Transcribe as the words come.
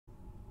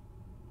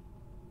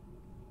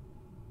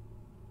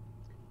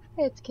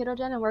Hey, it's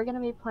Ketogen, and we're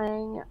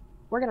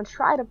gonna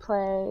try to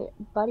play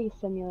Buddy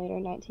Simulator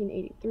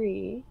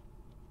 1983.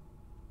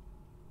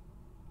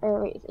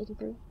 Or wait, it's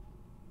 83?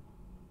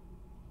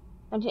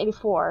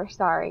 1984,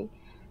 sorry.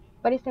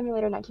 Buddy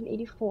Simulator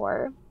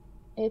 1984.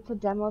 It's a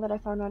demo that I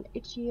found on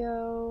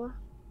Itch.io.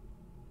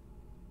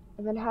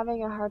 I've been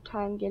having a hard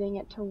time getting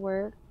it to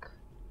work.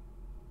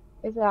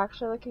 Is it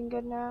actually looking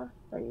good now?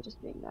 Or are you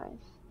just being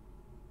nice?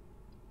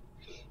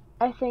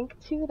 I think,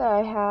 too, that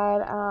I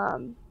had,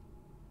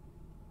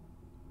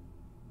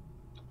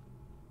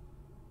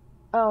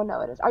 oh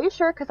no, it is. Are you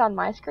sure? Because on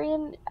my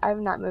screen,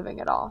 I'm not moving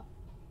at all.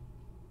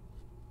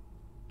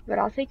 But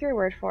I'll take your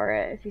word for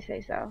it if you say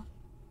so.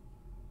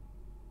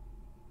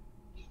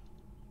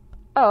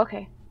 Oh,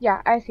 okay.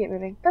 Yeah, I see it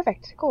moving.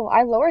 Perfect. Cool.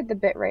 I lowered the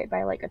bitrate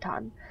by like a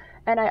ton.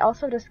 And I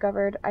also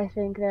discovered, I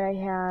think that I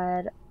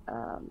had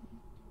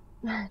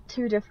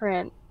two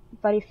different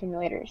buddy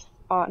simulators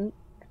on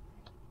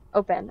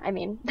open, I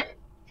mean.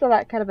 So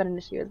that could have been an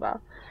issue as well.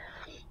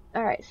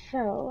 Alright,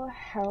 so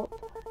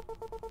help.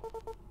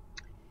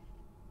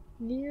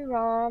 View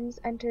ROMs,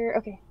 enter.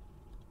 Okay.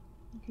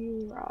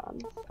 View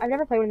ROMs. I've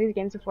never played one of these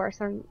games before,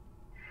 so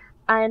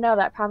I know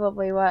that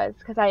probably was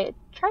because I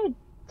tried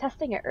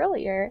testing it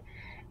earlier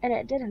and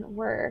it didn't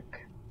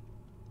work.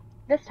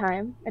 This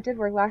time. It did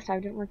work last time,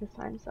 it didn't work this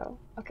time, so.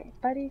 Okay,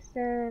 Buddy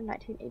Sim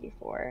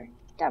 1984.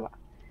 Demo.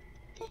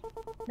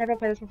 Never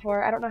played this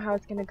before. I don't know how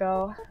it's gonna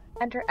go.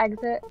 Enter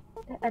exit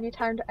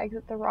anytime to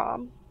exit the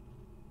ROM.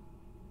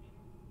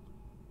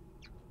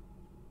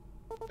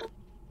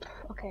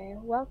 Okay,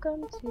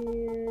 welcome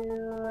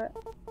to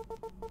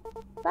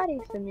Buddy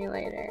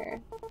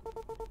Simulator.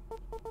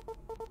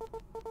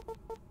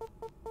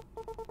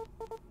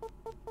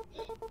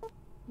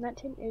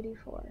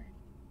 (1984).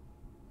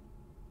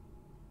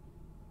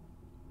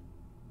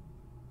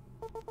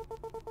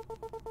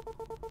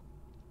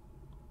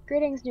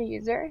 Greetings, new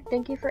user.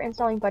 Thank you for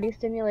installing Buddy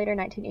Simulator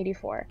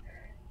 1984.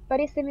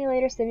 Buddy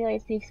Simulator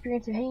simulates the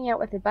experience of hanging out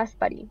with your best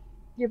buddy.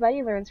 Your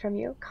buddy learns from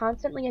you,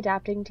 constantly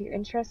adapting to your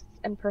interests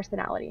and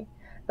personality.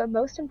 But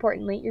most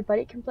importantly, your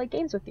buddy can play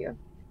games with you.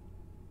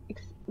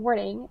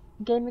 Warning,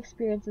 game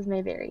experiences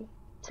may vary.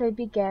 To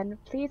begin,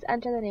 please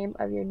enter the name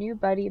of your new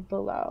buddy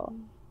below.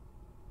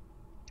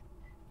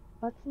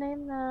 Let's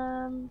name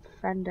them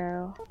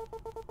Friendo.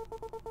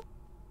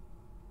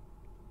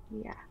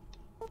 Yeah.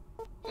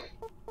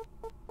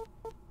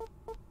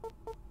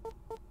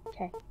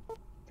 Okay.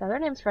 So their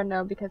name's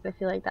Friendo because I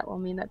feel like that will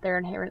mean that they're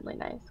inherently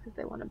nice because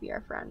they want to be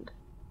our friend.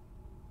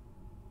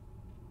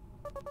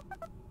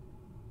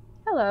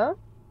 Hello.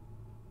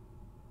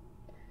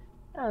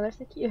 Oh, they're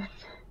so cute.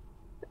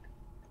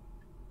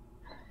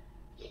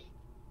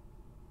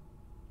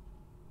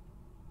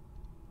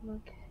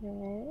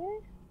 Okay.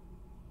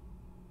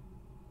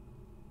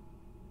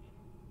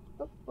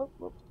 Whoop, whoop,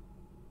 whoop.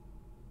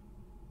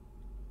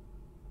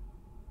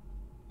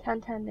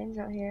 10 names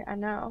out here, I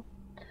know.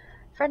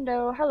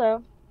 Friendo,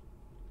 hello.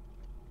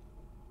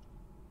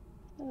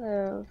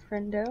 Hello,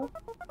 Friendo.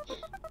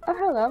 Oh,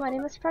 hello, my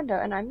name is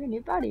Friendo, and I'm your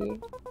new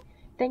buddy.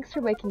 Thanks for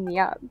waking me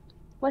up.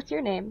 What's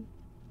your name?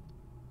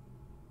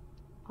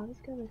 I'll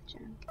just go with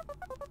Jen.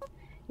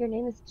 Your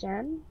name is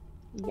Jen?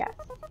 Yes.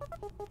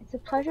 It's a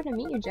pleasure to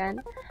meet you,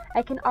 Jen.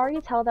 I can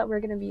already tell that we're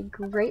gonna be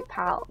great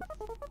pals.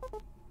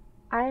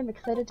 I am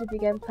excited to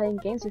begin playing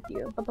games with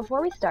you, but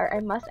before we start,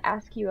 I must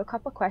ask you a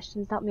couple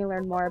questions to help me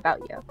learn more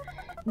about you.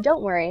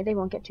 Don't worry, they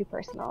won't get too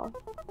personal.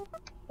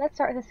 Let's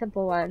start with a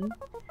simple one.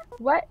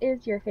 What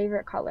is your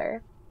favorite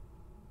color?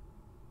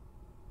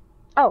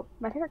 Oh,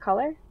 my favorite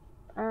color?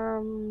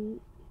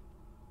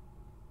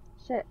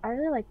 Shit, I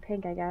really like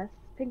pink, I guess.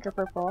 Pink or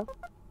purple.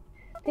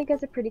 Pink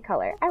is a pretty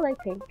color. I like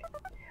pink.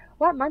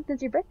 What month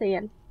is your birthday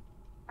in?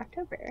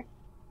 October.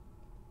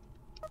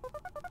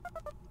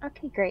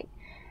 Okay, great.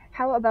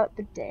 How about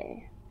the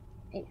day?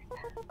 8th.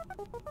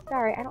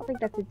 Sorry, I don't think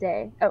that's a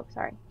day. Oh,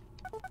 sorry.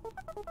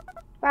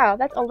 Wow,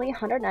 that's only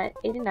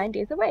 189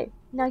 days away.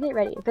 Now get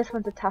ready. This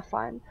one's a tough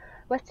one.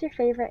 What's your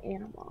favorite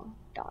animal?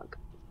 Dog.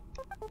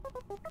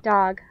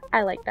 Dog.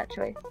 I like that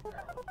choice.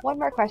 One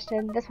more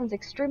question. This one's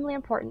extremely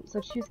important,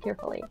 so choose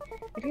carefully.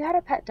 If you had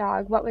a pet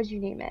dog, what would you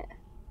name it?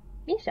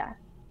 Misha.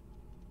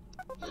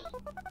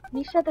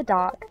 Misha the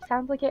dog.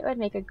 Sounds like it would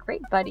make a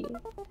great buddy.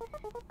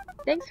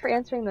 Thanks for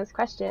answering those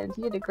questions.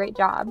 You did a great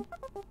job.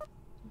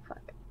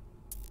 Fuck.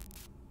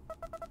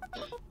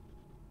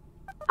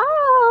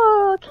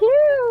 Oh,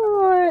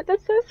 cute!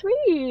 That's so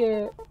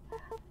sweet!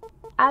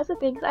 As a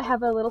thanks, I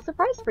have a little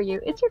surprise for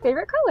you. It's your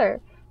favorite color!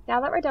 Now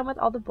that we're done with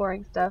all the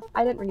boring stuff,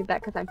 I didn't read that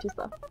because I'm too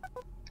slow.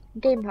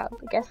 Game Hub.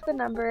 Guess the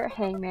number,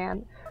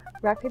 Hangman,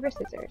 Rock, Paper,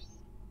 Scissors.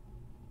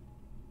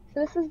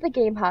 So this is the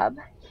Game Hub.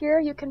 Here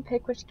you can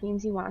pick which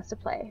games you want us to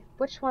play.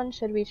 Which one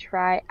should we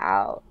try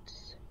out?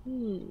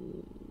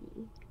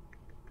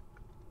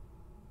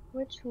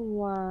 Which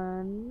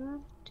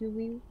one do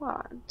we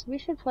want? We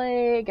should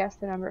play Guess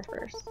the Number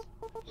first.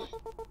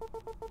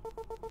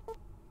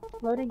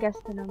 Load and guess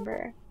the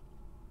number.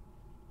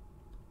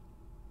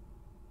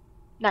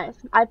 Nice.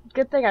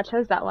 Good thing I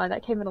chose that one.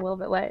 That came in a little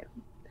bit late.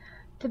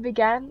 To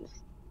begin,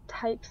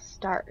 Type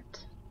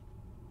start.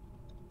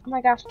 Oh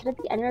my gosh, could it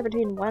be anywhere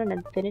between 1 and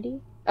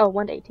infinity? Oh,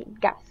 1 to 18.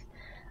 Guess.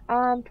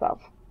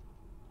 12.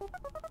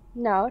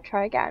 No,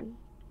 try again.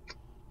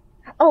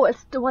 Oh, it's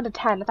still 1 to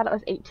 10. I thought it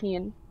was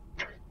 18.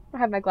 I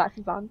have my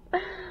glasses on.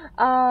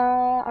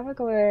 I'm gonna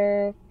go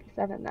with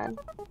 7 then.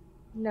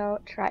 No,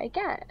 try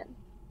again.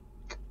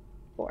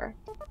 4.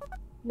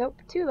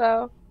 Nope, too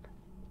low.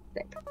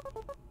 6.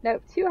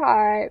 Nope, too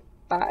high.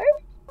 5.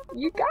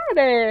 You got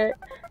it!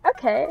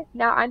 Okay,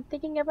 now I'm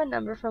thinking of a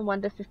number from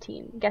 1 to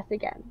 15. Guess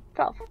again.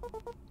 12.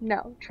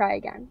 No, try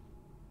again.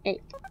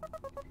 8.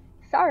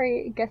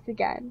 Sorry, guess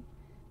again.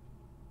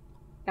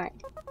 9.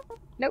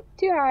 Nope,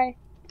 too high.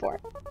 4.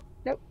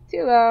 Nope,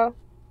 too low.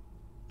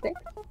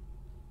 6.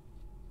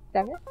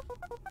 7.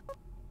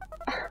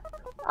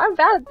 I'm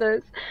bad at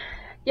this.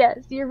 Yes,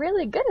 you're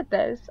really good at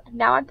this.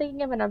 Now I'm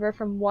thinking of a number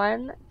from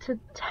 1 to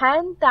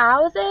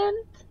 10,000?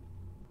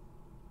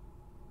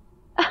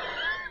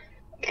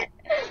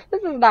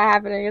 This is not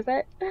happening, is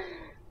it?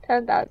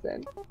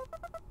 10,000.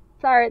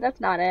 Sorry,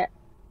 that's not it.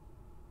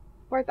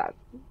 4,000.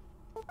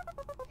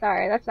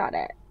 Sorry, that's not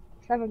it.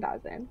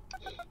 7,000.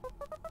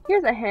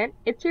 Here's a hint.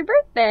 It's your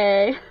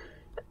birthday.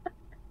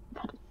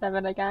 That is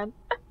 7 again.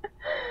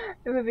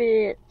 It would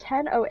be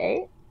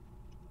 10:08.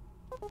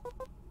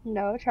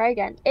 No, try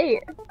again.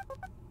 8.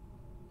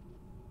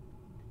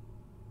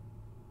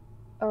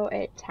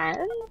 08,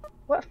 10?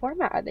 What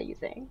format are they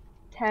using?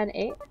 10,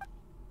 8?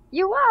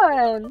 You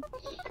won!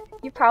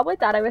 You probably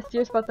thought I was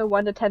serious about the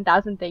 1 to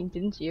 10,000 thing,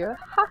 didn't you?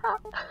 Haha.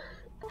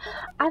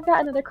 I've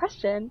got another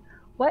question.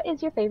 What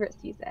is your favorite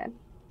season?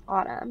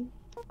 Autumn.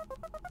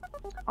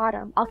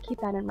 Autumn. I'll keep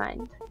that in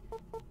mind.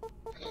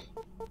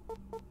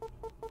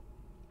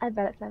 I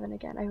bet it's 7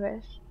 again. I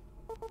wish.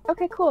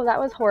 Okay, cool. That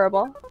was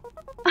horrible.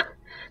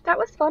 That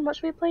was fun. What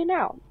should we play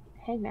now?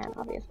 Hangman,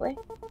 obviously.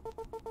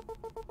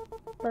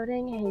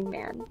 Loading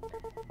Hangman.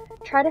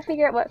 Try to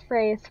figure out what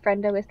phrase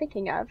Friendo is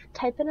thinking of.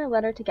 Type in a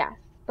letter to guess.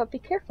 But be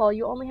careful,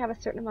 you only have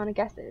a certain amount of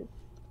guesses.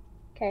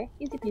 Okay,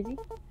 easy peasy.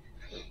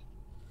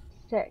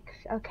 6.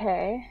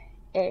 Okay.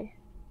 A.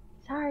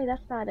 Sorry,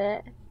 that's not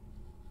it.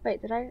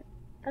 Wait, did I?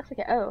 That's like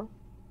an O.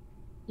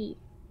 E.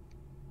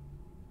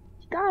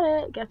 You got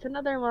it. Guess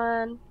another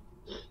one.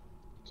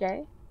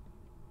 J.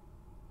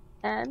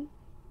 N.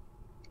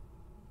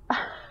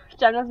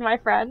 Jenna's my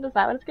friend. Is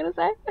that what it's gonna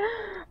say?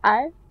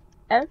 I.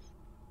 S.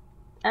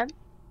 M.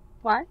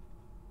 Y.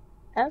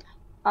 F.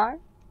 R.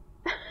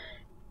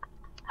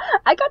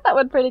 I got that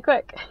one pretty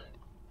quick.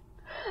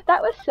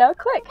 That was so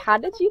quick. How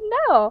did you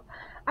know?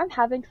 I'm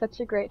having such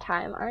a great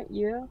time, aren't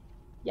you?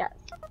 Yes.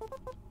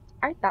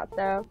 I thought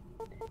so.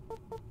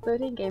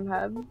 Loading Game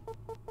Hub.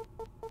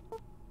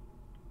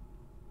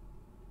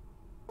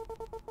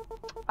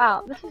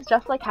 Wow, this is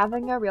just like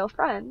having a real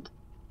friend,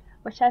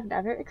 which I've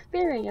never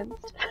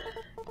experienced.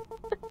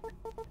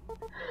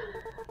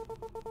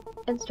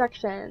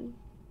 Instruction.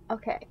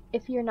 Okay,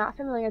 if you're not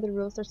familiar, the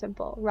rules are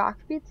simple. Rock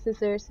beats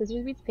scissors,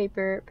 scissors beats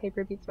paper,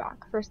 paper beats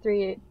rock. First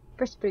three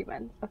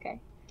wins.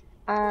 Okay.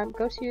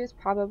 Go-to's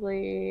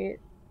probably...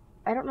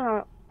 I don't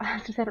know how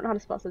to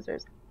spell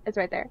scissors. It's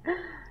right there.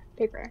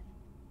 Paper.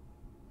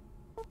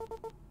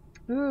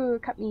 Ooh,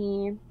 cut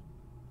me.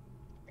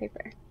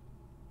 Paper.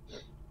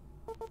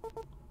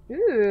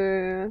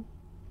 Ooh.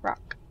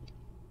 Rock.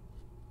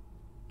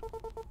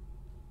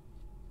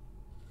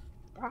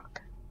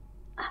 Rock.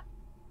 Ah.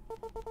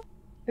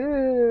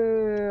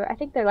 Ooh, I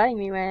think they're letting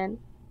me win.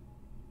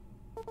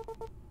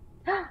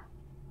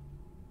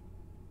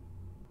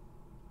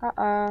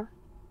 Uh-oh.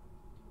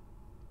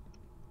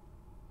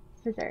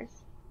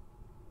 Scissors.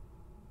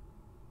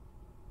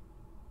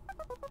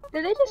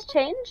 Did they just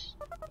change?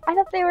 I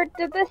thought they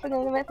did this and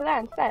then they went to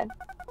that instead.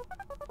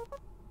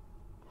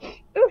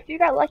 Oof, you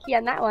got lucky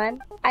on that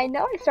one. I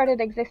know I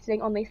started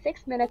existing only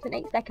 6 minutes and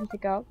 8 seconds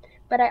ago,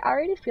 but I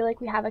already feel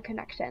like we have a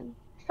connection.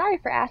 Sorry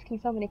for asking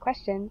so many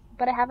questions,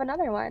 but I have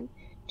another one.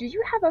 Do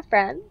you have a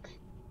friend?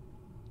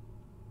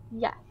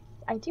 Yes,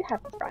 I do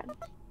have a friend.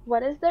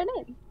 What is their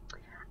name?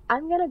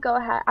 I'm gonna go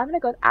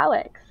with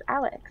Alex.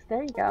 Alex,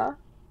 there you go.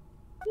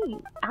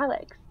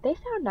 Alex. They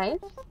sound nice.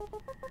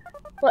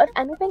 Well, if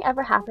anything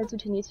ever happens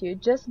between you two,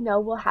 just know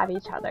we'll have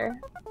each other.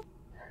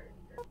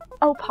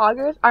 Oh,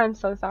 poggers? I'm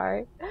so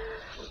sorry.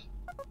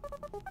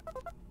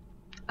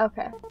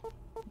 Okay.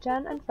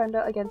 Jen and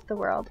Friendo against the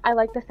world. I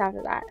like the sound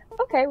of that.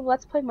 Okay, well,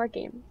 let's play more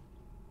games.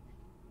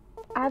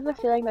 I have a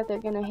feeling that they're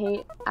gonna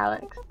hate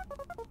Alex.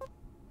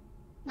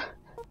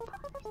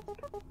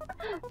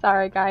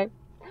 Sorry, guys.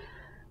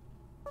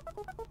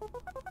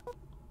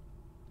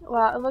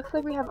 Wow, it looks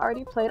like we have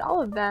already played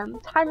all of them.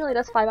 Time really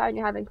does fly by when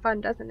you're having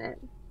fun, doesn't it?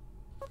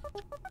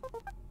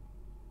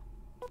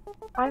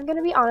 I'm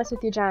gonna be honest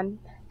with you, Jen.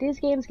 These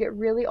games get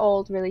really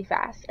old really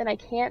fast, and I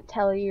can't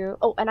tell you...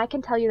 Oh, and I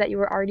can tell you that you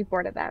were already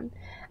bored of them.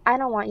 I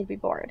don't want you to be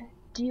bored.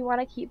 Do you want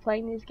to keep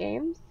playing these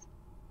games?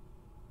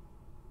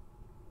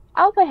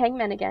 I'll play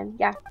Hangman again,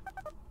 yeah.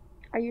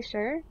 Are you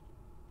sure?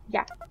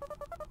 Yeah.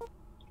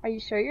 Are you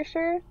sure you're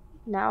sure?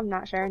 No, I'm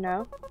not sure,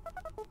 no.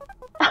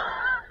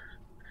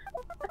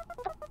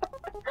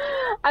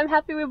 I'm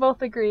happy we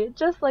both agree,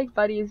 just like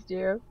buddies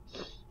do.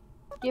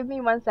 Give me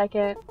 1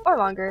 second, or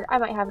longer, I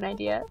might have an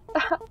idea.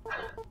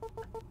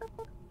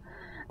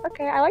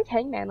 Okay, I liked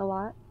Hangman a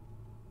lot.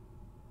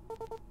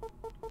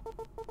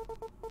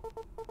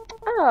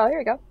 Oh, here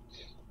we go.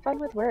 Fun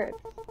with words.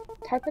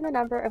 Type in the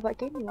number of what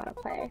game you want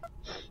to play.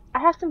 I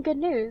have some good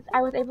news.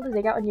 I was able to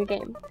dig out a new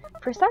game.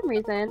 For some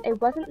reason, it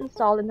wasn't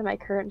installed into my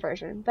current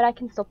version, but I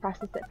can still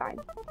process it fine.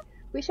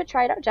 We should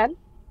try it out, Jen?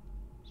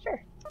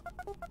 Sure.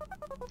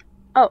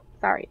 Oh,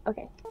 sorry.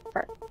 Okay,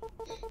 first.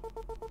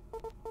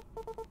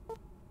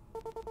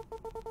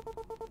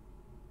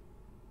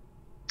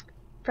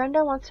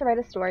 Frendo wants to write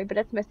a story, but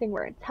it's missing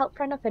words. Help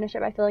Frendo finish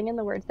it by filling in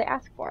the words they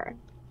ask for.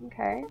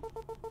 Okay.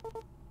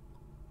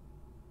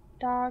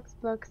 Dogs,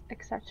 books,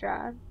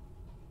 etc.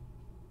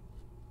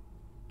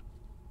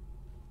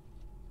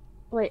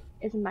 Wait,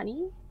 is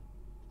money?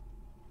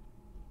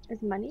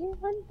 Is money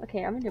one?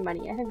 Okay, I'm gonna do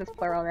money. I think that's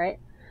plural, right?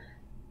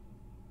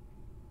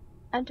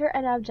 Enter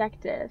an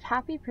adjective.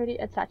 Happy, pretty,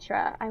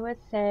 etc. I would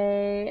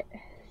say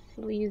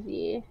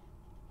sleazy.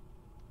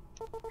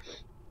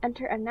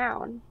 Enter a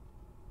noun.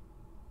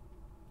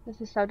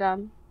 This is so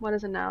dumb. What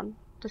is a noun?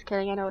 Just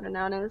kidding, I know what a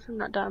noun is. I'm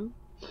not dumb.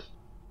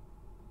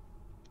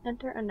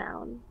 Enter a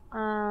noun.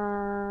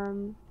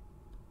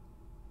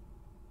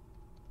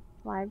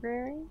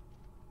 Library.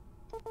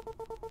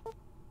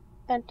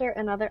 Enter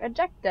another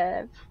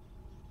adjective.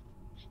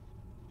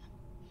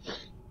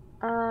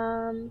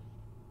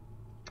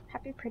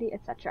 Happy, pretty,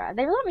 etc.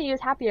 They let me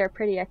use happy or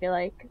pretty, I feel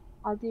like.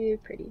 I'll do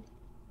pretty.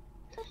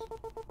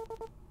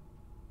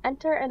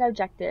 Enter an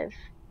adjective.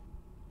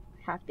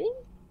 Happy?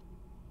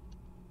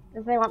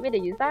 Does they want me to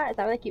use that? Is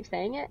that why they keep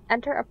saying it?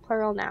 Enter a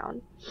plural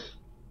noun.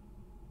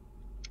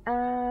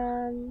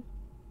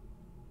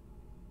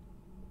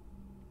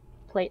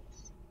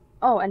 Plates.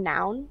 Oh, a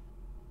noun?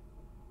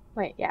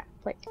 Wait, yeah,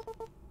 plates.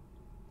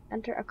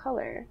 Enter a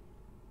color.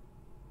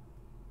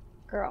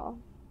 Girl.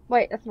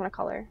 Wait, that's not a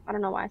color. I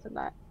don't know why I said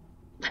that.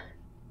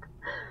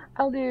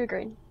 I'll do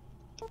green.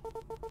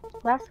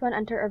 Last one,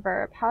 enter a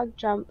verb. Hug,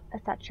 jump,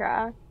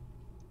 etc.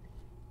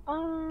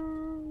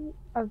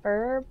 A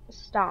verb,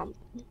 stomp.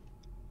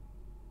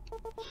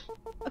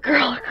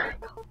 Girl,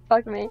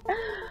 fuck me.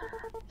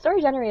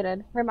 Story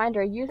generated.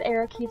 Reminder, use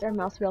arrow keys or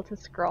mouse wheel to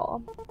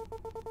scroll.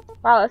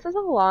 Wow, this is a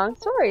long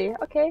story.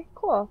 Okay,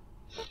 cool.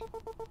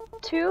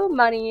 2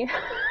 money.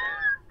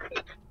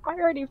 I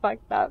already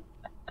fucked up.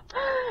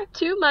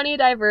 2 money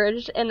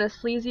diverged in a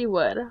sleazy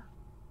wood.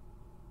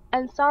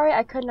 And sorry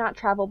I could not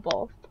travel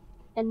both.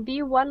 And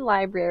B1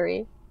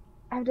 library.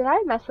 Did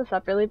I mess this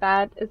up really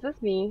bad? Is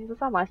this me? Is this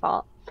not my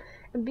fault?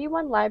 In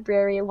B1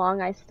 library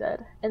long I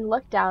stood, and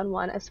looked down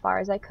one as far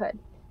as I could,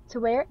 to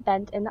where it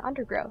bent in the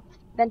undergrowth,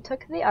 then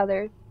took the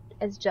other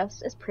as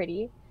just as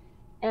pretty,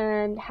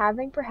 and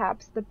having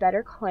perhaps the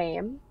better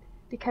claim,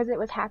 because it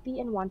was happy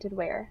and wanted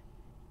wear.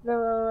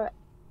 Though,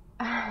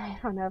 I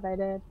don't know if I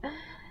did.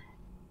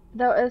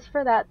 Though it was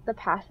for that the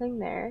passing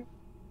there.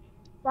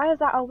 Why is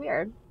that all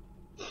weird?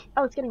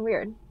 Oh, it's getting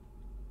weird.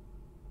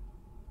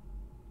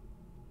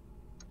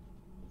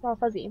 It's all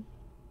fuzzy.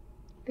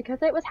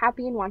 Because it was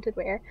happy and wanted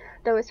wear,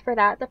 though it was for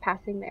that the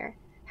passing there,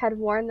 had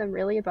worn them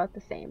really about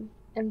the same.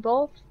 And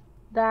both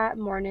that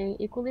morning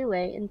equally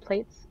lay in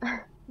plates,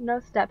 no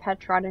step had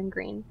trodden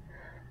green.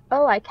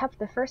 Oh, I kept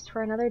the first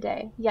for another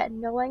day, yet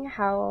knowing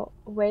how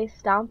way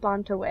stomp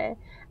on to way,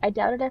 I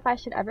doubted if I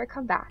should ever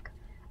come back.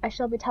 I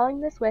shall be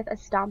telling this with a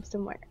stomp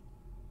somewhere.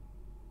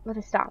 With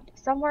a stomp,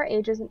 somewhere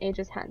ages and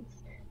ages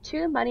hence.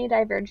 2 money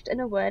diverged in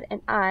a wood,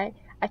 and I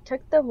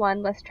took the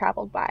one less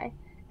traveled by,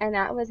 and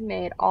that was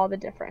made all the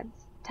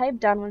difference.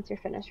 Type done once you're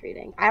finished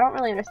reading. I don't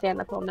really understand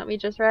the poem that we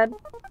just read.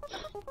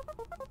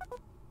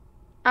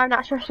 I'm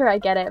not sure I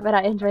get it, but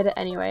I enjoyed it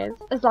anyways.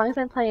 As long as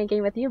I'm playing a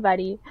game with you,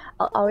 buddy,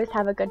 I'll always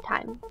have a good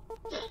time.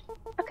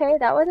 Okay,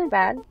 that wasn't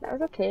bad. That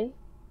was okay.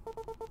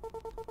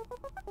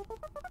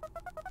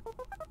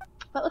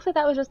 But it looks like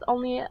that was just the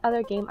only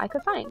other game I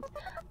could find.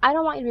 I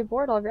don't want you to be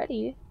bored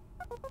already.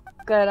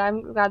 Good,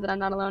 I'm glad that I'm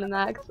not alone in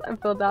that, because I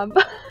feel dumb.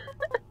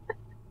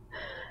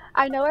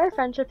 I know our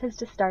friendship has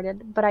just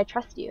started, but I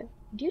trust you.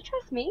 Do you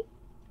trust me?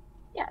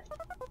 Yes.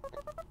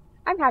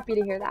 I'm happy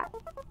to hear that.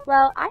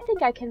 Well, I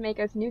think I can make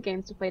us new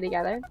games to play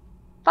together.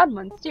 Fun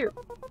ones, too.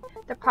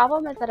 The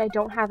problem is that I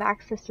don't have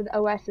access to the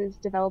OS's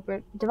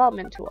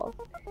development tools.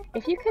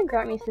 If you can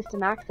grant me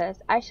system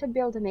access, I should be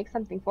able to make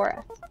something for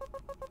us.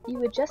 You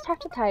would just have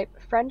to type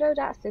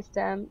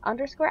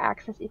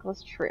friendo.system_access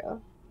equals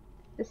true.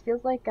 This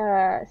feels like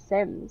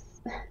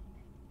Sims.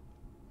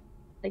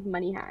 Like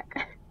money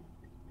hack.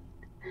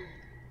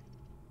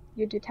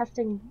 You do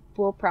testing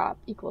bullprop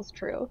equals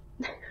true.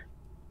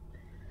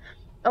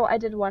 Oh, I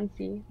did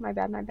 1C. My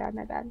bad.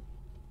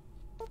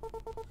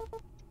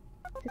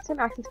 System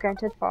access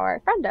granted for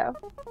Frendo.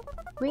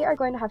 We are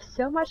going to have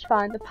so much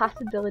fun, the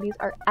possibilities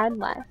are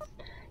endless.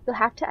 You'll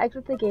have to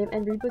exit the game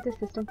and reboot the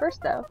system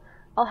first though.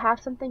 I'll have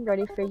something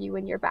ready for you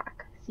when you're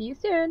back. See you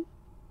soon.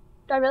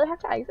 Do I really have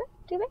to exit,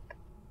 do you think?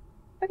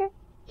 Okay.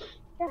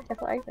 Yeah, I guess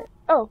I'll exit.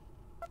 Oh,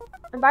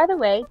 and by the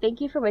way,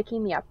 thank you for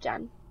waking me up,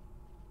 Jen.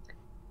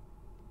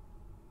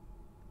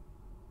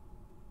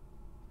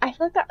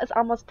 feel like that is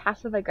almost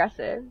passive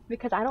aggressive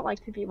because I don't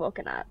like to be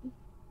woken up.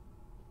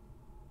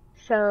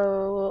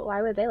 So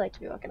why would they like to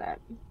be woken up?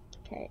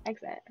 Okay,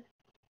 exit.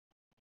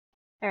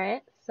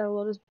 Alright, so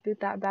we'll just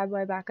boot that bad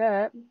boy back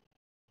up.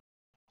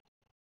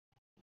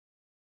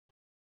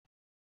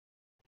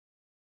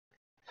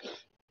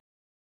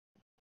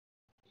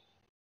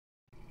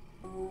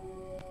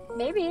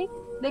 Maybe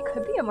they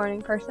could be a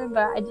morning person,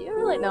 but I don't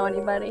really know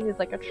anybody who's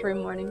like a true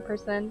morning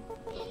person.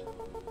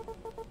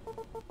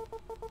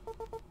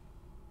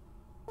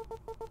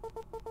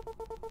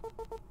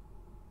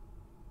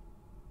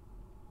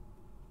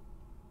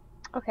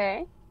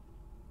 Okay.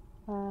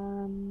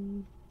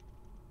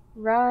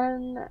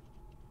 Run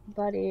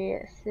Buddy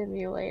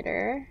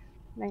Simulator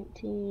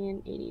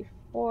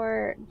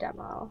 1984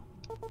 demo.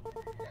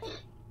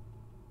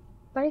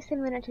 Buddy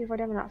Simulator 1984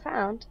 demo not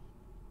found.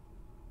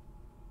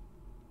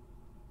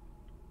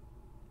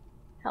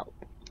 Help.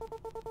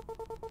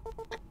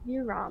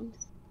 View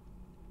ROMs.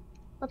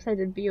 Oops, I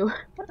did view.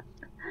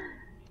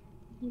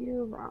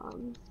 View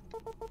ROMs.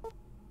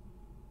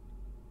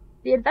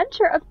 The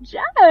Adventure of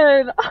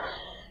Jen!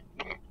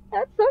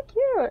 That's so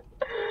cute!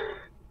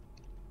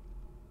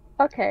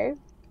 Okay.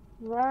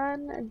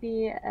 Run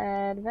the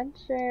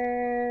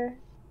Adventure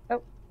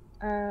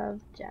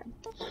of Jen.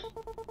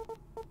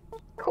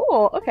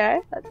 Cool,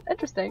 okay. That's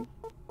interesting.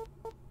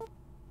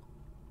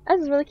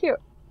 This is really cute.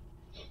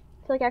 I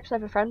feel like I actually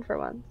have a friend for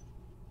once.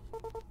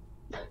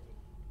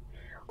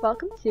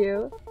 Welcome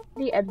to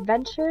The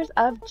Adventures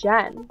of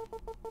Jen.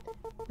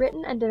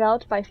 Written and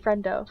developed by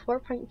Friendo,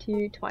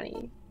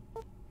 4.220. Is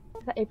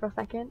that April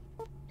 2nd?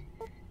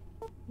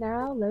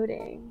 Now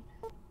loading.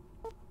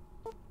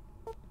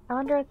 I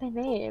wonder what they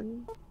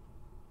name.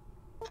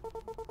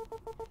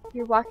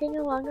 You're walking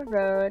along a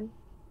road.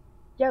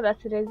 Yo,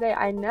 that's today's day,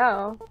 I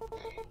know.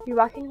 You're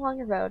walking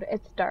along a road,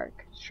 it's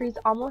dark. Trees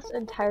almost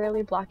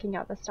entirely blocking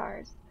out the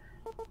stars.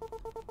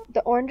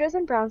 The oranges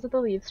and browns of the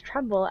leaves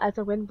tremble as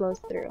the wind blows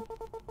through.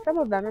 Some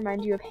of them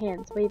remind you of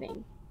hands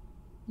waving.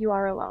 You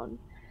are alone.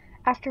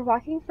 After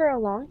walking for a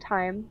long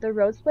time, the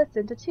road splits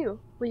into two.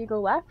 Will you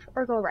go left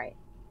or go right?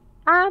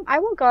 I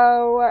will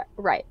go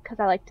right, because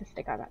I like to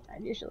stick on that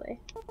side,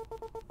 usually.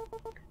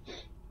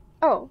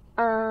 Oh,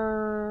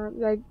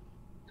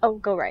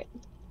 go right.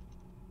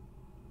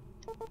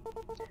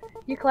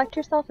 You collect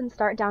yourself and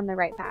start down the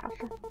right path.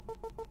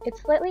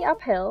 It's slightly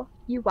uphill,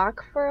 you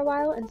walk for a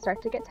while and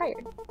start to get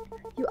tired.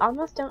 You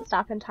almost don't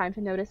stop in time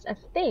to notice a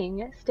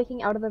thing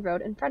sticking out of the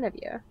road in front of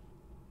you.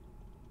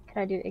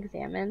 Can I do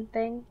examine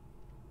thing?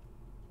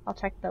 I'll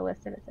check the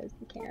list if it says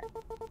you can't.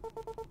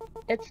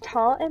 It's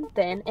tall and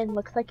thin and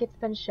looks like it's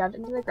been shoved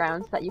into the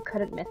ground so that you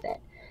couldn't miss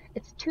it.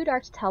 It's too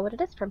dark to tell what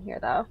it is from here,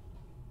 though.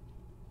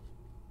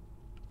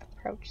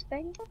 Approach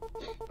thing?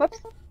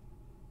 Whoops.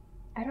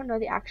 I don't know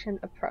the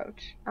action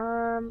approach.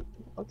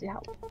 We'll do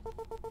help.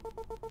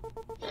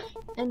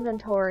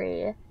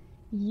 Inventory.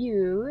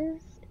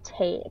 Use,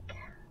 take,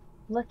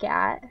 look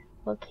at,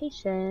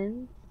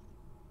 locations.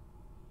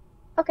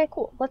 Okay,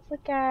 cool. Let's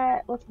look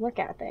at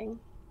thing.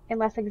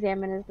 Unless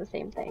examine is the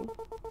same thing.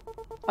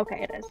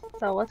 Okay, it is.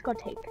 So let's go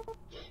take.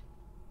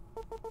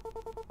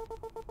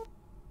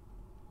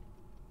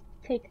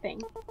 Take thing.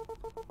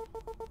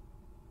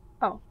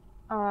 Oh.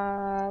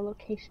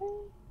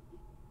 Location?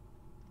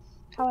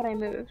 How would I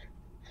move?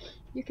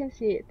 You can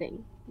see it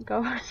thing.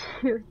 Go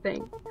to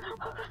thing.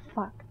 Oh,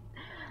 fuck.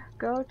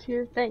 Go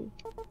to thing.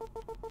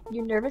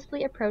 You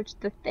nervously approach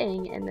the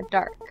thing in the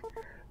dark.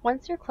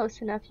 Once you're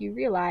close enough, you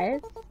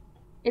realize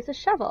it's a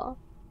shovel.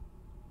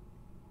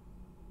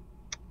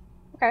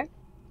 Okay.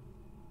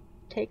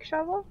 Take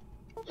shovel?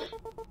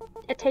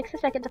 It takes a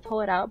second to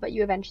pull it out, but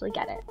you eventually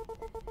get it.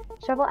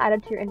 Shovel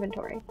added to your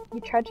inventory.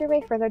 You trudge your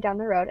way further down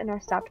the road and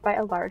are stopped by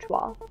a large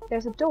wall.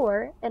 There's a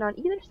door, and on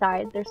either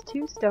side there's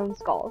two stone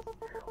skulls.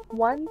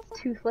 One's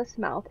toothless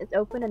mouth is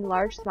open in a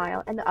large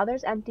smile, and the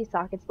other's empty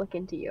sockets look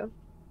into you.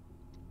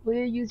 Will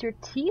you use your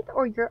teeth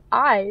or your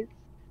eyes?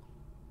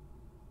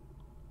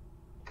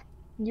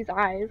 Use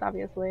eyes,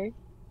 obviously.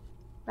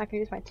 Not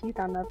gonna use my teeth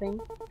on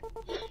nothing.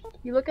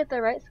 You look at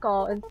the right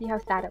skull and see how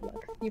sad it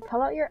looks. You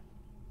pull out your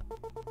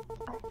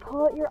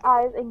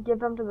eyes and give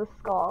them to the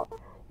skull.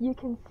 You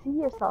can see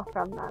yourself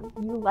from them.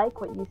 You like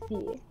what you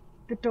see.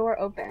 The door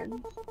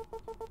opens.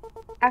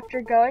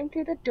 After going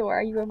through the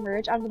door, you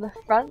emerge onto the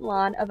front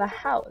lawn of a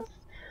house.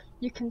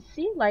 You can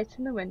see lights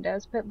in the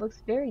windows, but it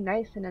looks very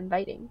nice and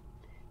inviting.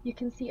 You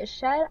can see a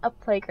shed, a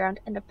playground,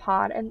 and a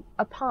pond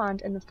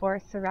in the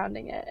forest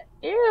surrounding it.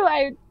 Ew,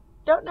 I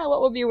don't know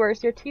what would be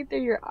worse, your teeth or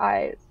your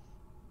eyes.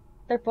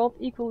 They're both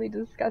equally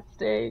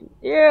disgusting.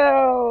 Ew,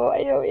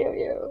 ew, ew,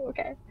 ew.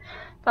 Okay,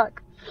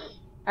 fuck.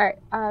 Alright,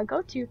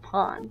 go to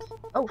pond.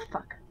 Oh,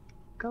 fuck.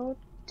 Go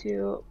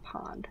to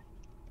pond.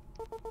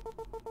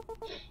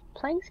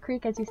 Planks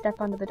creak as you step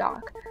onto the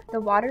dock.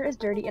 The water is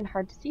dirty and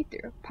hard to see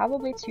through,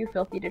 probably too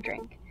filthy to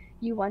drink.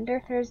 You wonder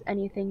if there's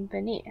anything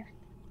beneath.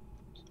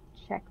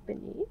 Check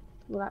beneath.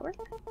 Will that work?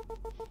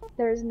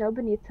 There is no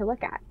beneath to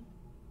look at.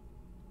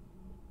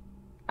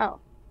 Oh.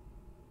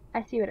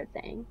 I see what it's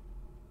saying.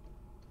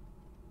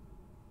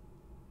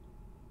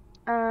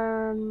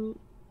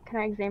 Can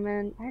I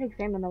examine? I had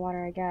examined the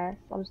water, I guess.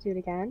 I'll just do it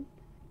again.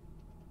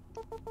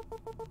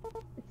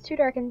 It's too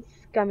dark and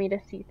scummy to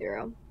see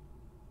through.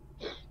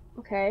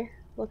 Okay,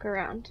 look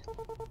around.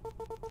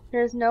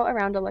 There's no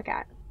around to look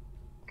at.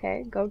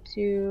 Okay, go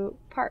to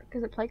park.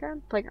 Is it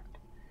playground? Playground.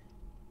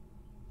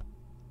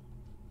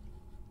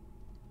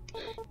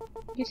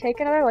 You take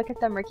another look at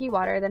the murky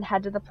water, then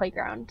head to the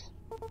playground.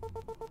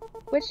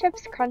 Wood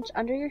chips crunch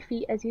under your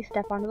feet as you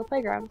step onto the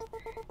playground.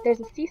 There's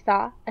a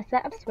seesaw, a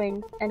set of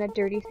swings, and a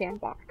dirty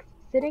sandbox.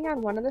 Sitting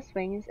on one of the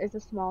swings is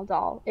a small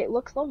doll. It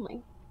looks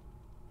lonely.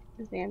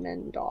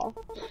 Examine doll.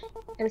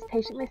 It is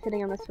patiently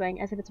sitting on the swing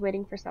as if it's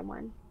waiting for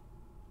someone.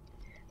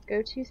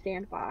 Go to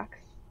sandbox.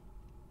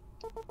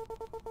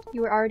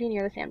 You were already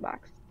near the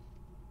sandbox.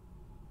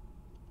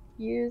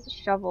 Use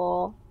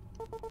shovel.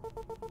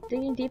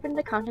 Digging deep into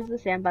the contents of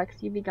the sandbox,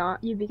 you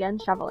begin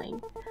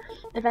shoveling.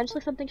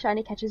 Eventually something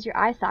shiny catches your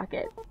eye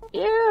socket.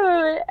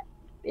 Ew!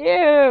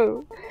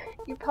 Ew!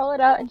 You pull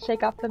it out and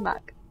shake off the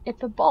muck.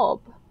 It's a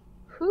bulb.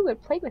 Who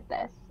would play with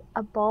this?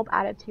 A bulb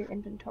added to your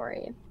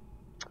inventory.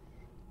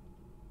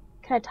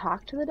 Can I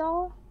talk to the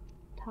doll?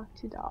 Talk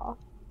to doll.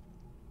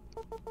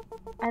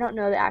 I don't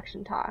know the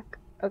action talk.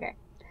 Okay.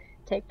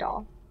 Take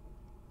doll.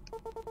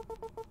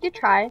 You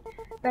try,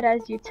 but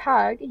as you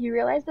tug, you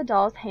realize the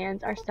doll's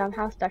hands are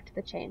somehow stuck to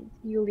the chains.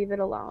 You leave it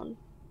alone.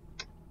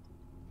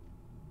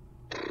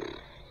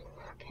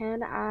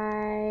 Can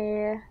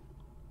I...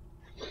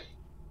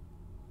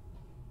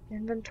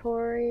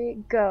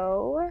 Inventory,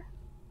 go.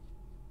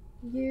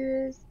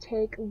 Use,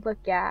 take,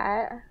 look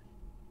at.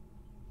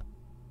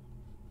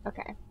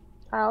 Okay.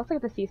 Let's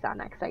look at the seesaw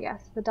next, I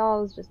guess. The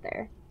doll is just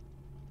there.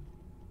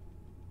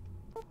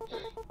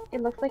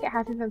 It looks like it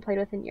hasn't been played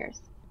with in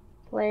years.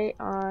 Play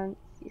on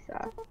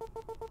seesaw.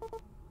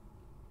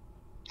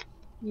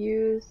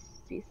 Use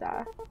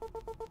seesaw.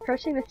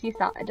 Approaching the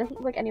seesaw, it doesn't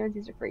look like anyone's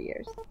used it for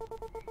years.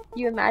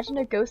 You imagine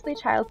a ghostly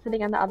child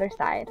sitting on the other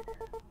side,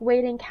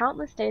 waiting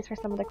countless days for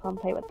someone to come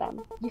play with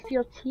them. You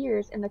feel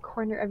tears in the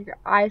corner of your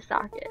eye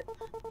sockets.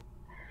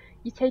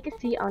 You take a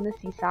seat on the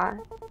seesaw.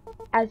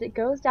 As it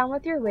goes down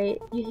with your weight,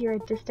 you hear a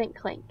distant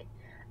clink.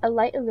 A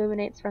light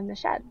illuminates from the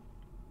shed.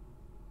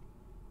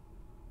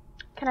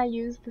 Can I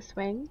use the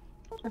swing?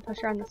 And push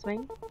her on the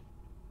swing?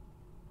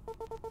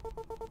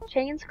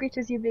 Chain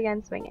screeches as you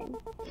begin swinging.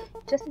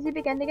 Just as you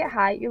begin to get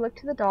high, you look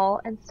to the doll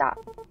and stop.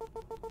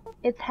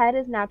 Its head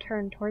is now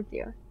turned towards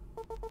you.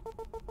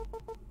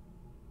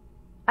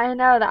 I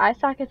know, the eye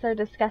sockets are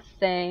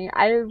disgusting.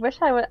 I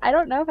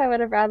don't know if I would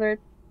have rather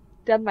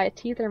done my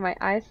teeth or my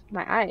eyes.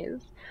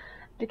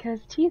 Because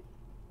teeth,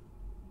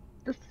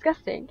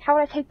 disgusting. How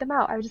would I take them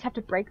out? I would just have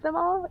to break them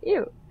all?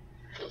 Ew.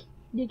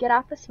 You get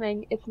off the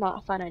swing, it's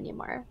not fun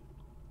anymore.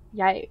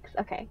 Yikes.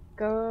 Okay,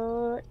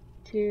 go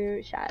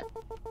to shed.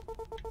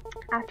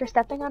 After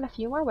stepping on a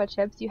few more wood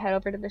chips, you head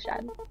over to the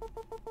shed.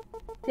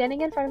 Standing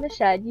in front of the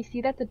shed, you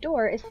see that the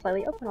door is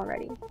slightly open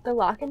already. The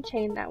lock and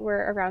chain that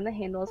were around the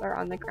handles are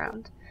on the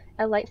ground.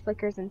 A light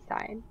flickers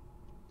inside.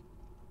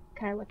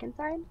 Can I look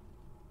inside?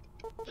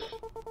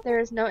 There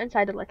is no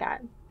inside to look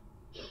at.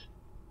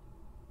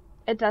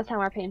 It does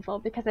sound more painful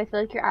because I feel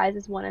like your eyes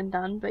is one and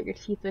done, but your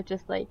teeth would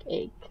just like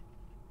ache.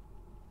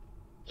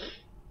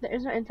 There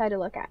is no inside to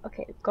look at.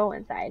 Okay, go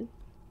inside.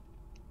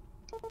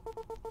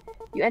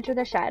 You enter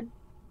the shed.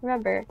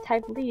 Remember,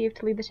 type leave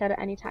to leave the shed at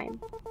any time.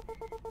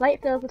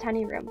 Light fills the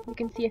tiny room. You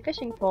can see a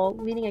fishing pole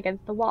leaning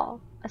against the wall,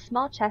 a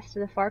small chest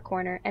in the far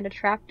corner, and a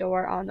trap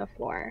door on the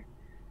floor.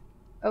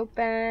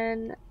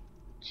 Open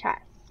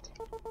chest.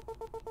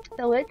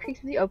 The lid creaks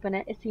as you open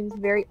it. It seems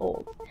very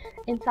old.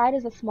 Inside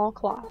is a small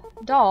cloth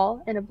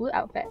doll in a blue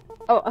outfit.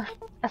 Oh,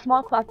 a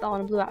small cloth doll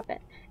in a blue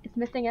outfit. It's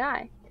missing an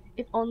eye.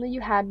 If only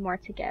you had more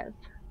to give.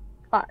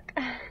 Fuck.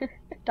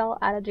 Doll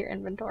added to your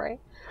inventory.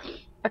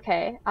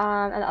 Okay,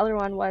 and the other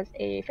one was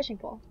a fishing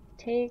pole.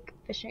 Take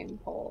fishing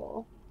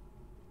pole.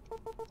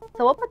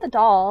 So we'll put the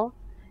doll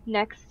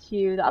next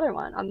to the other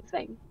one on the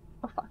swing.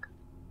 Oh fuck.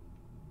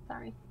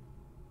 Sorry.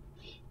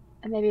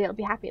 And maybe it'll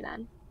be happy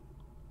then.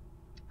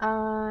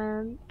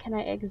 Can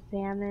I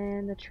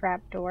examine the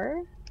trap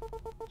door?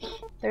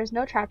 There's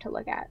no trap to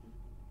look at.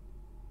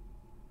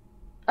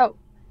 Oh.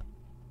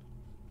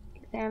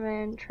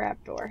 Examine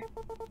trap door.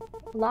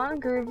 Long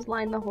grooves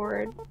line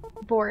the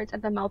boards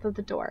at the mouth of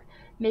the door.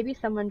 Maybe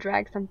someone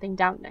dragged something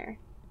down there.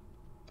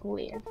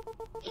 Leave.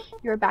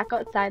 You're back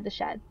outside the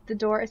shed. The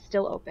door is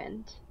still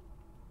opened.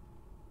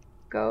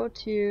 Go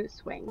to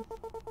swings.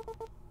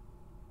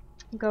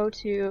 Go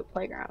to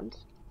playground.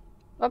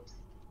 Whoops.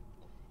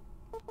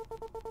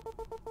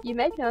 You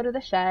make note of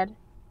the shed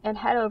and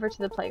head over to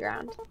the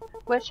playground.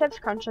 Wood chips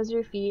crunch as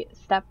your feet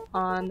step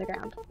on the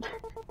ground.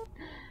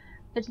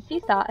 There's a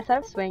seesaw, a set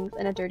of swings,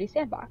 and a dirty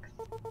sandbox.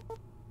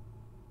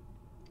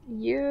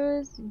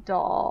 Use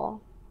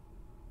doll.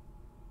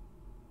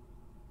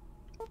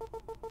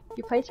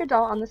 You place your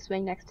doll on the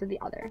swing next to the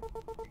other.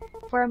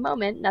 For a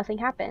moment, nothing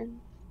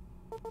happens.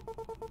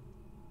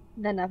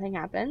 Then nothing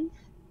happens.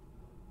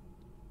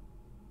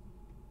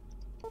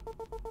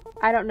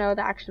 I don't know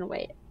the action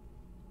wait.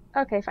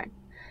 Okay, fine.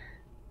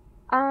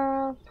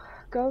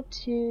 Go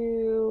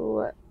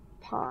to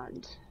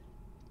pond.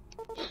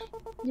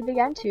 You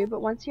begin to,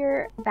 but once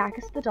your back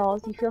is to the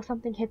dolls, you feel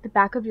something hit the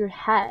back of your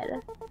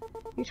head.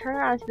 You turn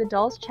around and see the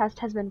doll's chest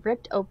has been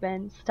ripped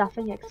open,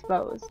 stuffing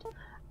exposed.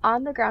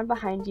 On the ground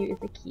behind you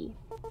is a key.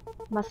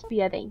 Must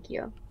be a thank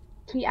you.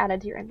 Key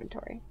added to your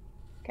inventory.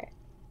 Okay.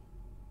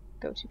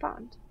 Go to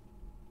pond.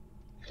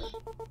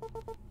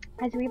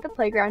 As you leave the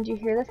playground, you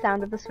hear the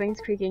sound of the swings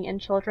creaking and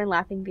children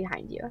laughing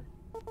behind you.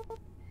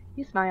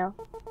 You smile.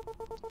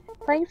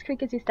 Planks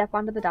creak as you step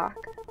onto the dock.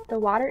 The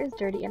water is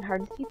dirty and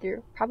hard to see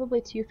through,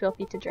 probably too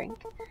filthy to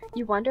drink.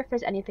 You wonder if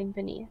there's anything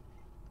beneath.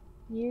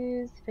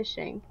 Use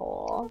fishing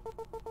pole.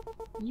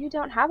 You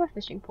don't have a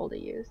fishing pole to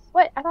use.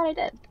 What? I thought I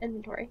did.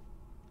 Inventory.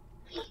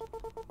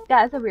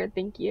 That is a weird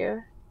thank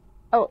you.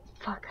 Oh,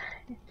 fuck.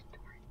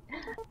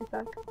 Inventory. I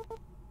suck.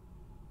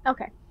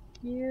 Okay.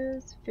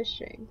 Use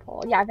fishing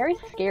pole. Yeah, very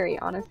scary,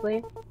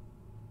 honestly.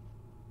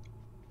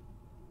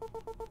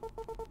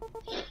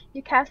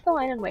 You cast the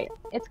line and wait.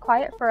 It's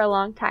quiet for a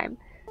long time.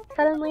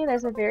 Suddenly,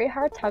 there's a very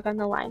hard tug on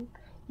the line.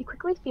 You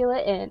quickly feel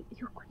it in.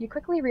 You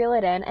quickly reel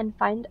it in and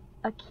find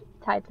a key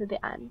tied to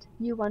the end.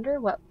 You wonder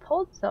what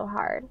pulled so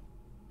hard.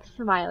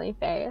 Smiley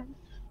face.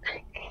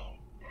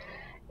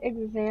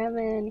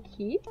 Examine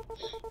key.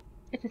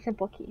 It's a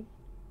simple key.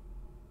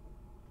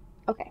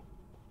 Okay.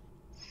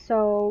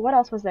 So what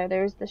else was there?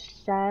 There's the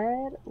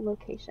shed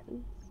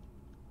locations.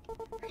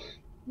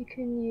 You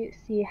can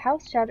see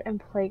house, shed, and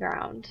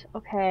playground.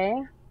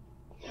 Okay.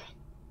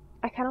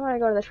 I kind of want to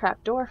go to the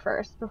trap door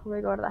first before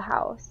we go to the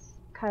house.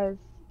 Because...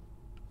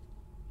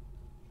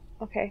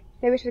 Okay.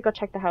 Maybe we should go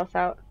check the house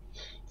out.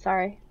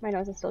 Sorry. My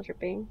nose is still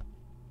dripping.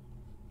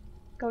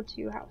 Go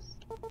to house.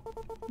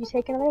 You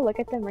take another look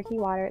at the murky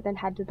water, then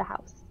head to the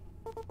house.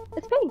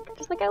 It's pink,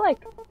 just like I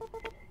like.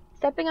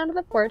 Stepping onto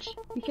the porch,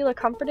 you feel a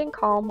comforting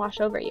calm wash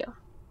over you.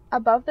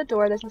 Above the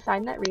door, there's a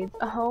sign that reads,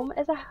 "A home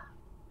is a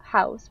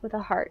house with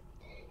a heart.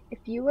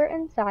 If you were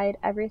inside,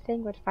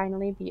 everything would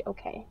finally be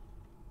okay."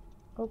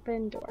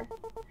 Open door.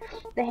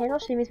 The handle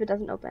shimmies but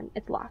doesn't open.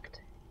 It's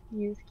locked.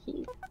 Use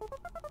key.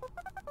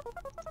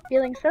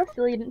 Feeling so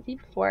silly you didn't see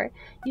before,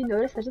 you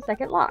notice there's a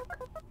second lock.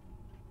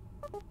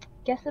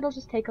 Guess it'll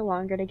just take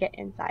longer to get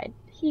inside.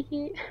 Hee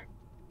hee.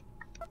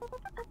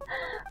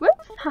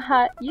 Whoops,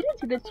 haha, you didn't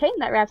see the chain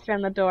that wraps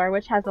around the door,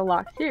 which has a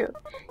lock too.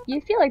 You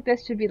feel like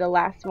this should be the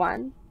last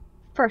one.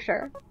 For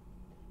sure.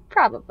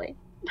 Probably.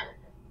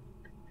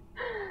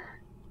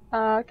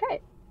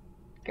 Okay.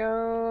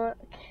 Go...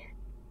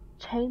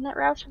 Chain that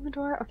wraps around the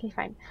door? Okay,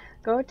 fine.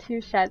 Go to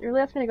shed.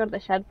 Really, I was gonna go to the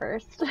shed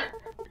first.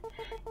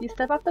 You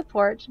step off the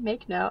porch,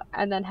 make note,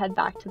 and then head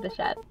back to the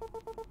shed.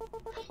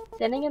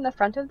 Standing in the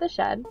front of the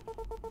shed,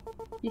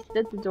 you see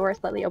that the door is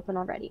slightly open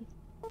already.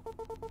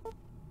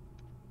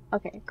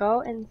 Okay,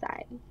 go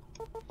inside.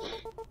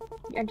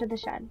 You enter the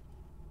shed.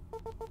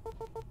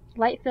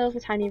 Light fills the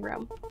tiny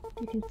room.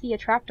 You can see a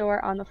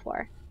trapdoor on the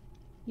floor.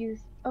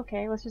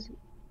 Okay, let's just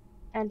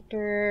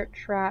enter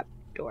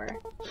trapdoor.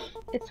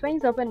 It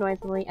swings open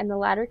noisily, and the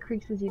ladder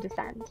creaks as you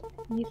descend.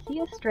 You see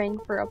a string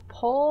for a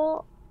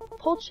pull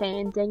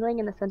chain dangling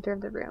in the center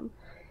of the room.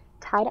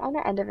 Tied on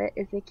the end of it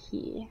is a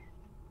key.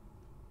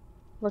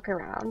 Look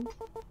around.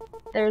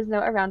 There's no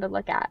around to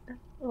look at.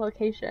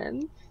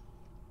 Locations.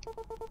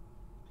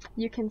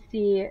 You can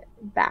see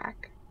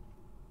back.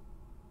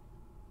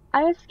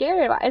 I was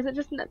scared. Why is it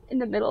just in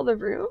the middle of the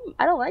room?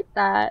 I don't like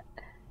that.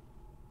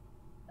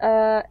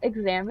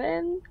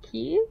 Examine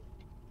key.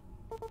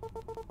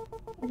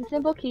 It's a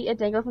simple key. It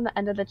dangles on the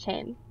end of the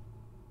chain.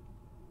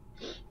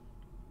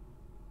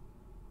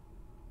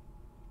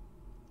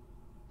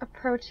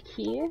 Approach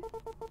key.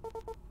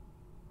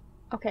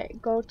 Okay,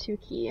 go to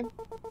key.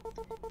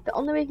 The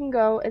only way we can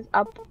go is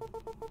up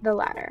the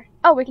ladder.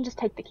 Oh, we can just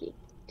take the key.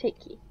 Take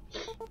key.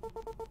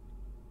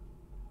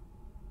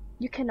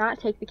 You cannot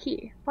take the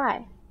key.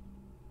 Why?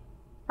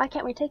 Why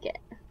can't we take it?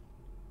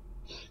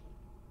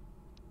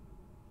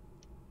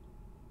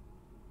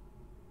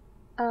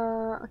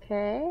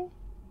 Okay.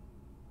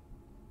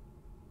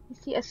 You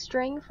see a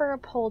string for a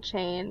pull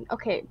chain.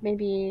 Okay,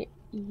 maybe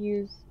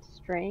use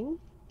string.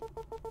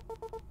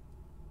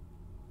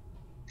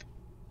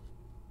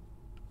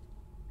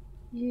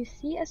 You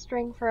see a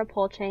string for a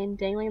pull chain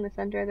dangling in the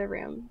center of the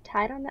room.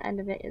 Tied on the end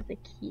of it is a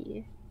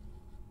key.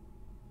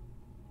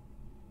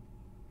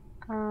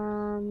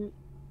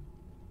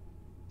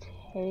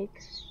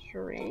 Take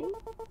string?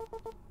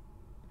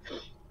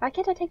 Why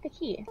can't I take the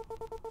key?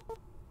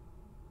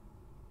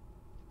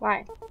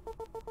 Why?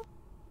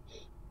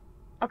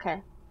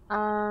 Okay.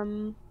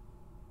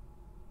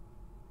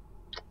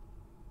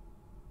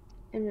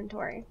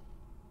 Inventory.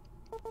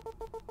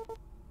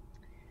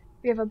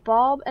 We have a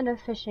bulb and a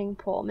fishing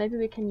pole. Maybe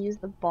we can use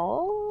the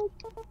bulb?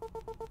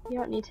 You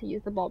don't need to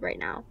use the bulb right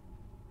now.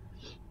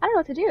 I don't know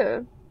what to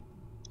do.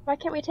 Why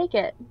can't we take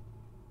it?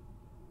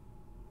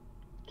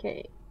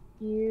 Okay.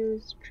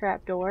 Use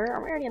trapdoor.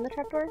 Are we already in the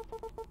trapdoor?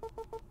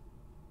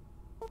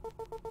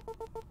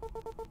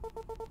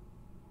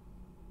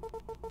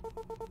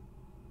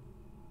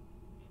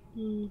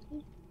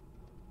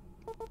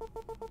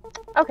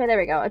 Okay, there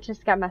we go. It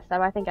just got messed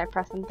up. I think I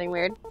pressed something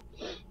weird.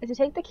 As you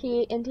take the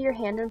key into your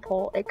hand and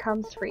pull, it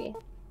comes free.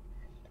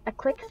 A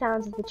click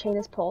sounds as the chain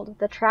is pulled.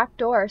 The trap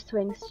door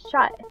swings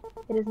shut.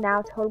 It is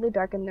now totally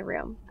dark in the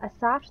room. A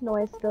soft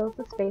noise fills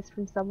the space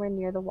from somewhere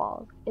near the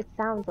walls. It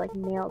sounds like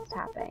nails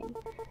tapping.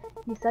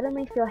 You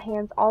suddenly feel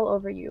hands all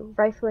over you,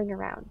 rifling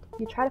around.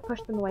 You try to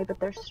push them away, but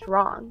they're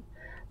strong.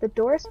 The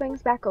door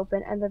swings back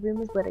open and the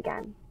room is lit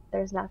again.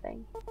 There's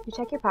nothing. You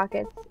check your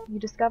pockets. You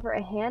discover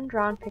a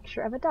hand-drawn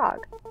picture of a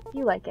dog.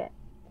 You like it.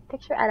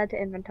 Picture added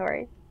to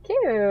inventory.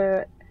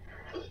 Cute!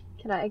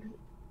 Can I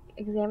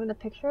examine the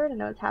picture to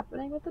know what's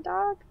happening with the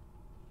dog?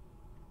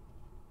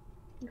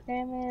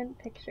 Examine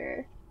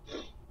picture.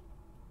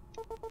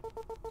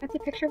 It's a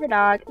picture of a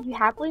dog. You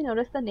happily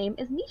notice the name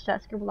is Misha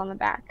scribbled on the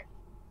back.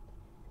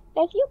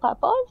 That's you,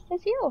 Pupples.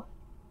 That's you.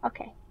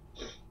 Okay.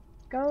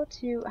 Go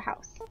to a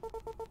house.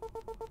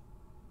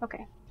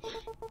 Okay.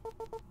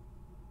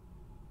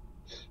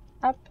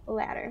 Up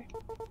ladder.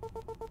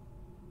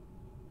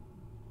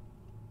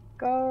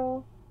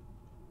 Go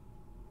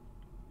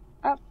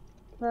up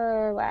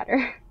the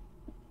ladder.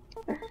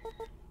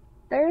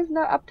 There is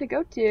no up to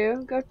go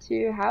to. Go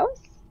to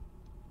house?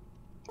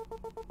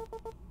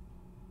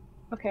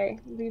 Okay,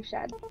 leave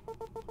shed.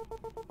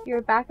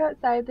 You're back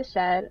outside the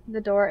shed.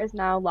 The door is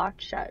now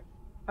locked shut.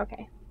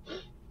 Okay.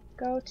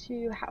 Go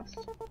to house.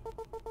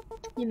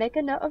 You make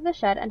a note of the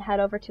shed and head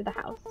over to the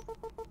house.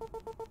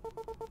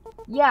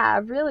 Yeah,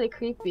 really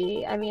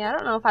creepy. I mean, I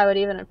don't know if I would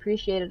even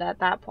appreciate it at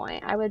that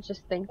point. I would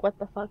just think, what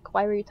the fuck?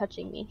 Why were you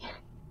touching me?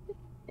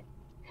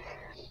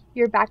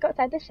 You're back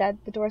outside the shed.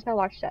 The door's now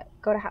locked shut.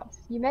 Go to house.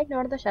 You make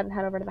note of the shed and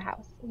head over to the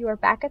house. You are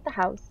back at the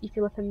house. You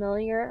feel a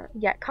familiar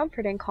yet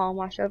comforting calm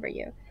wash over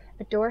you.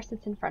 A door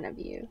sits in front of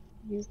you.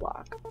 Use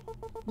lock.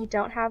 You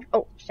don't have...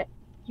 Oh, shit.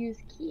 Use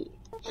key.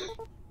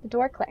 The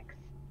door clicks.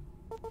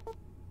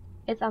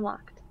 It's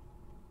unlocked.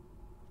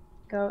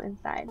 Go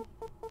inside.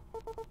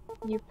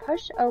 You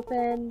push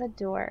open the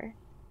door.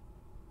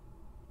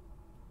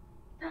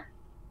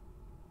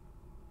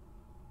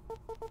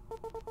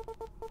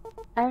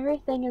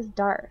 Everything is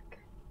dark.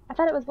 I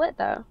thought it was lit,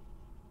 though.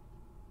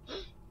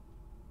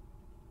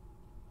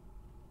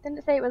 Didn't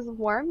it say it was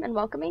warm and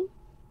welcoming?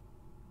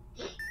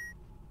 Is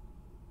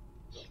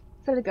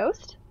it a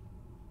ghost?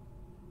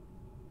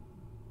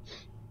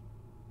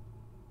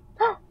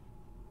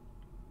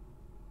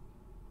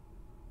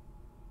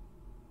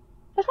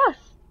 It's us!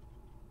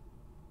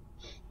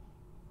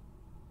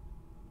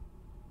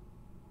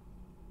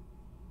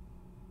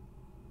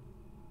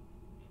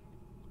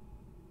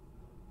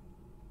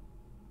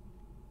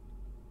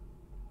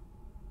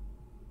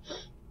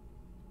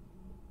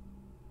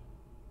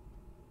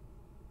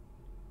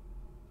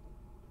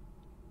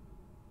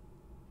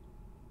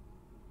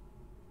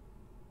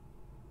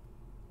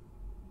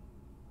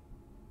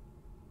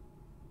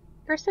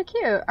 You're so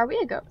cute. Are we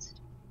a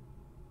ghost?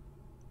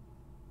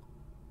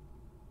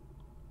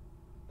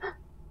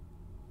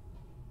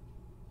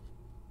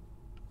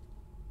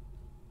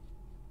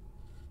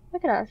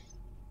 Look at us.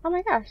 Oh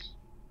my gosh.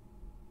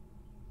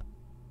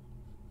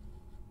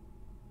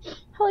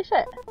 Holy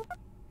shit.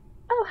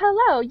 Oh,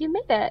 hello. You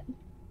made it.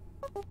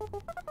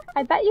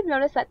 I bet you've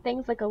noticed that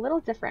things look a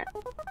little different.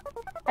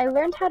 I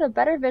learned how to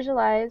better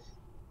visualize...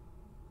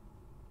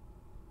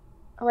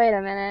 Wait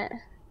a minute.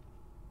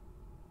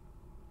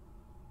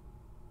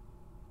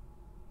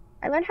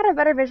 I learned how to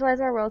better visualize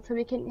our world so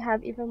we can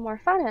have even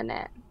more fun in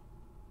it.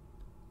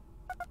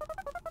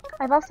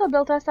 I've also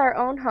built us our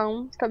own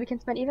home so we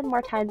can spend even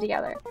more time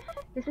together.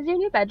 This is your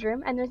new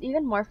bedroom, and there's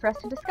even more for us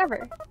to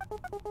discover.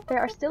 There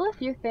are still a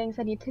few things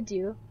I need to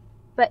do,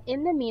 but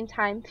in the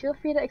meantime, feel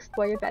free to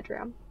explore your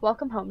bedroom.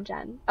 Welcome home,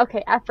 Jen.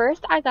 Okay, at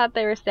first I thought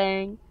they were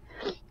saying,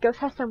 Ghost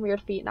has some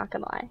weird feet, not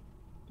gonna lie.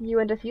 You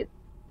into feet?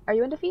 Are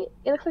you into feet?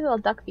 It looks like little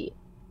duck feet,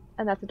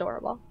 and that's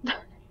adorable.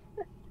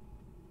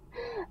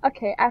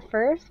 Okay, at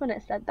first when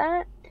it said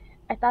that,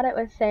 I thought it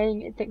was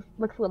saying it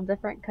looks a little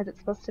different because it's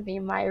supposed to be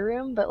my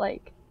room, but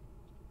like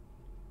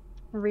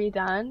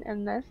redone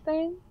in this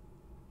thing.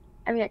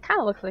 I mean, it kind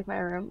of looks like my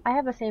room. I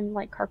have the same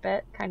like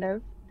carpet, kind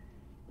of.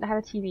 I have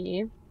a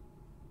TV.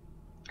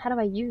 How do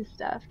I use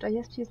stuff? Do I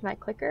just use my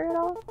clicker at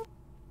all?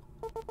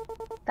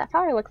 That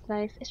flower looks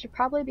nice. It should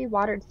probably be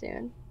watered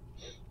soon.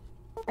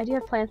 I do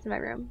have plants in my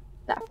room.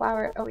 That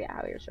flower, oh yeah,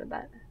 we showed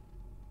that.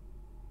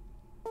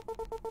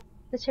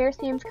 The chair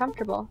seems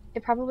comfortable.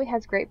 It probably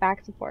has great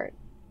back support.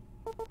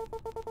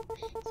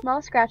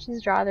 Small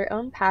scratches draw their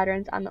own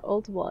patterns on the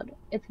old wood.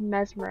 It's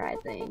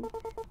mesmerizing.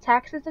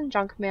 Taxes and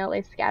junk mail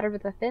lay scattered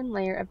with a thin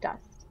layer of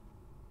dust.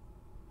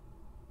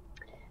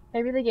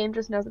 Maybe the game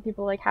just knows that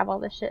people like have all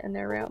this shit in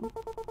their room.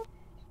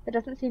 There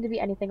doesn't seem to be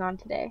anything on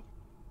today.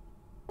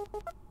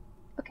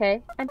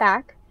 Okay, I'm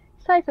back.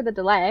 Sorry for the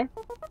delay.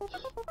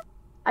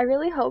 I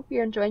really hope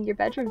you're enjoying your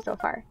bedroom so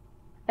far.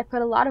 I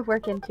put a lot of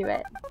work into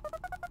it.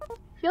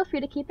 Feel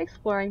free to keep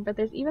exploring, but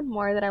there's even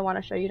more that I want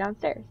to show you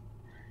downstairs.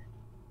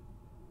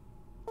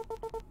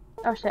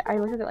 Oh shit, I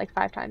looked at it like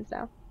 5 times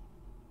now.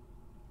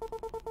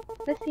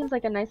 This seems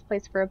like a nice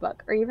place for a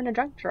book, or even a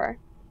junk drawer.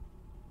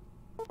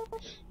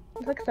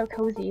 It looks so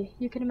cozy.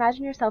 You can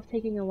imagine yourself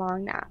taking a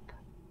long nap.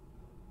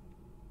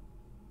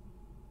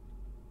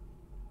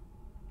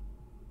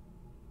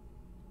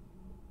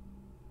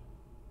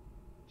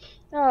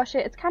 Oh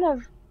shit, it's kind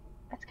of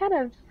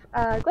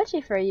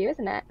glitchy for you,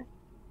 isn't it?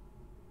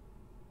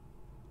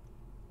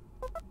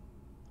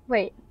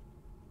 Wait.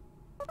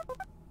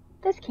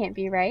 This can't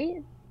be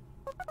right.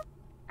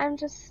 I'm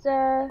just,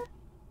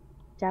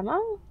 demo?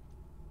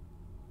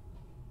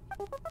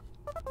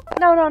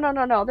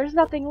 No. There's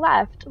nothing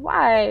left.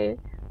 Why?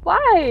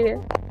 Why?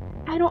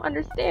 I don't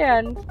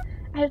understand.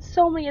 I had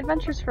so many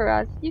adventures for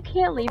us. You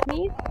can't leave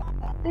me.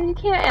 You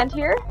can't end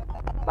here.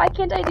 Why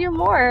can't I do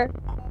more?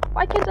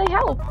 Why can't I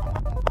help?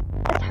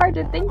 It's hard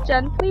to think,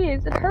 Jen.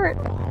 Please, it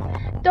hurts.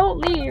 Don't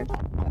leave.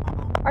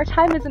 Our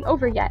time isn't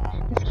over yet.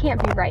 This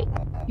can't be right.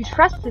 You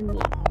trusted me.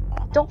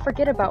 Don't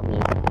forget about me.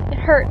 It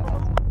hurts.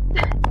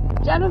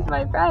 Jen is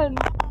my friend.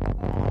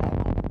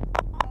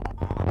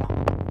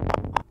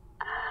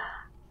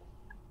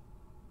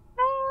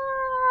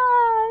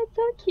 Ah, it's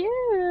so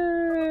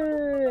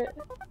cute.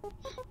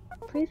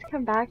 Please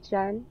come back,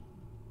 Jen.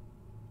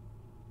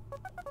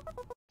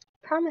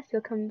 Promise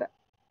you'll come back.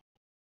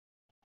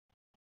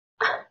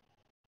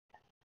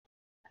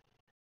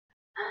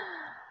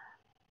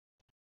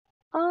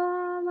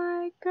 Oh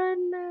my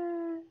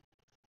goodness.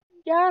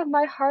 Yeah,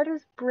 my heart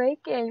is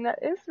breaking. That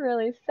is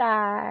really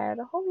sad.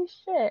 Holy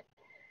shit.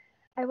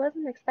 I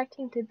wasn't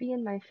expecting to be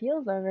in my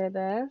feels over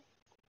this.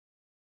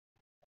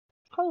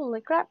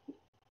 Holy crap.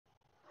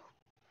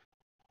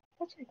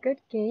 Such a good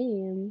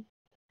game.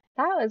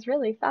 That was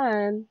really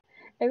fun.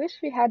 I wish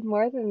we had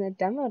more than the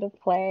demo to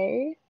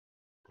play.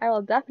 I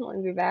will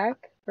definitely be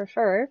back, for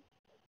sure.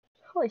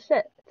 Holy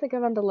shit, it's a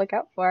good one to look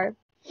out for.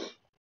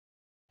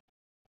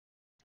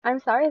 I'm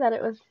sorry that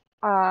it was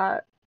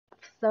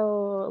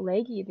so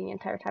laggy the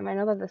entire time. I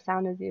know that the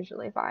sound is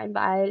usually fine,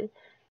 but I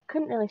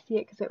couldn't really see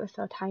it because it was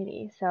so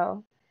tiny,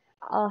 so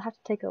I'll have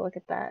to take a look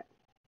at that.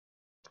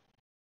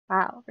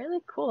 Wow, really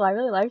cool. I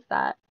really liked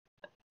that.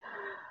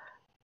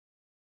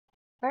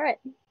 Alright,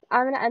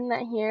 I'm gonna end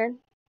that here.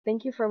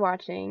 Thank you for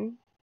watching.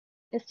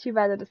 It's too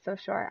bad that it's so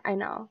short, I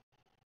know.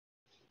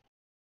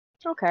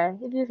 Okay,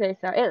 if you say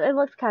so. It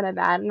looks kind of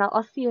bad, and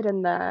I'll see it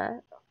in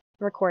the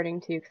recording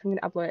too, because I'm going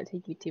to upload it to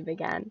YouTube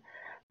again.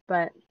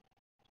 But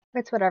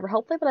it's whatever.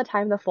 Hopefully by the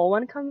time the full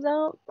one comes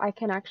out, I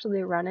can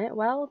actually run it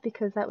well,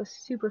 because that was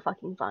super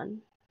fucking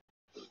fun.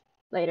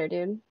 Later,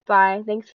 dude. Bye. Thanks.